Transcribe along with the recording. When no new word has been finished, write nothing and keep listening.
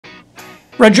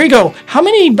Rodrigo, how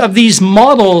many of these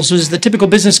models is the typical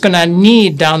business going to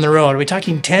need down the road? Are we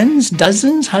talking tens,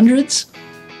 dozens, hundreds?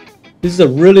 This is a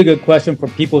really good question for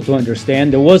people to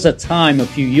understand. There was a time a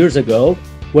few years ago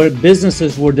where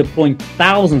businesses were deploying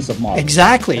thousands of models.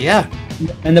 Exactly, yeah.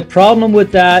 And the problem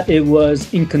with that, it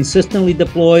was inconsistently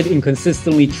deployed,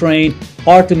 inconsistently trained,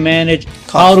 hard to manage,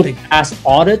 how to pass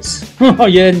audits,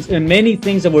 and many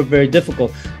things that were very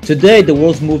difficult. Today, the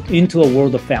world's moved into a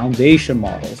world of foundation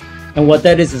models. And what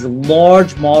that is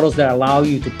large models that allow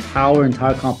you to power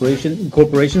entire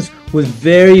corporations with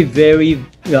very, very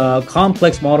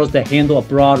complex models that handle a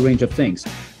broad range of things.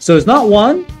 So it's not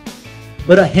one,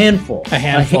 but a handful. A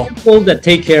handful that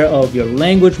take care of your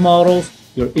language models,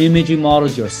 your imaging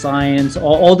models, your science,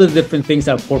 all the different things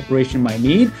that a corporation might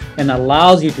need, and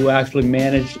allows you to actually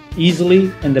manage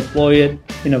easily and deploy it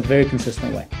in a very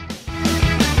consistent way.